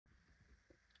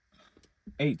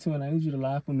Hey, twin, I need you to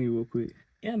lie for me real quick.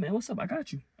 Yeah, man, what's up? I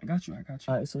got you. All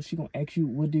right, so she gonna ask you,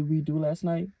 what did we do last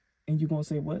night? And you gonna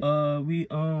say what?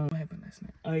 What happened last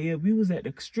night? Yeah, we was at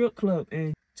the strip club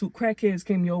and 2 crackheads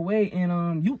came your way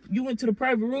and you went to the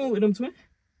private room with them, twin?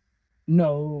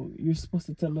 No, you're supposed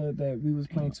to tell her that we was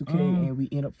playing 2K and we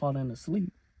end up falling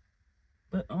asleep.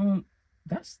 But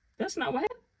that's not what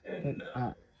happened.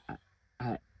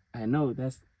 I know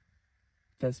that's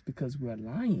because we're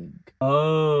lying.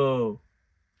 Oh,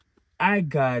 I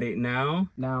got it now.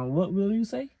 Now, what will you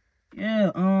say?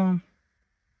 Yeah,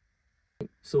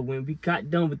 so when we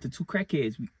got done with the 2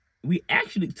 crackheads, we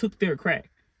actually took their crack.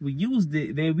 We used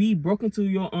it. Then we broke into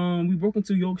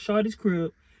your shawty's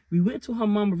crib. We went to her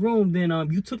mama's room. Then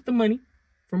you took the money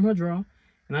from her drawer,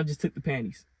 and I just took the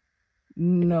panties.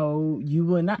 No, you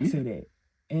will not say that.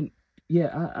 And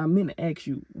yeah, I meant to ask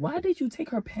you, why did you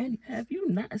take her panties? Have you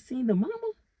not seen the mama?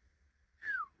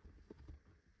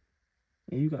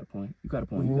 Yeah, you got a point. You got a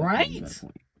point. Right?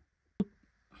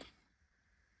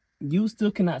 You still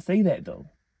cannot say that though.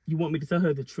 You want me to tell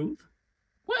her the truth?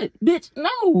 What, bitch?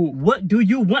 No. What do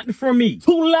you want from me?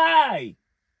 To lie.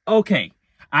 Okay,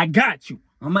 I got you.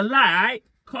 I'ma lie, all right?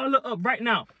 Call her up right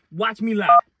now. Watch me lie.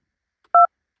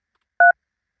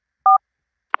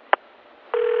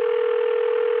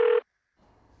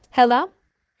 Hello?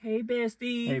 Hey,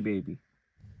 bestie. Hey, baby.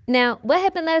 Now, what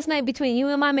happened last night between you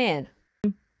and my man?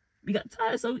 We got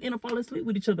tired, so we ended up falling asleep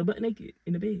with each other, butt naked,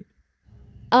 in the bed.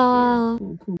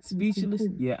 Cool. Speechless.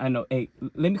 Cool. Yeah, I know. Hey,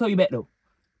 let me call you back, though.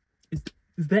 Is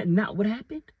that not what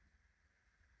happened?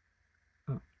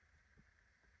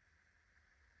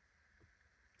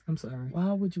 I'm sorry.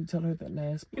 Why would you tell her that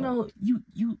last part? You know,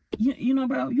 you know,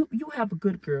 bro, you have a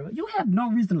good girl. You have no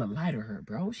reason to lie to her,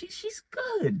 bro. She's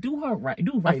good. Do her right.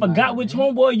 Do right. I forgot which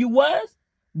homeboy you was,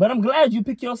 but I'm glad you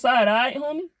picked your side, all right,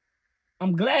 homie?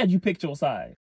 I'm glad you picked your side.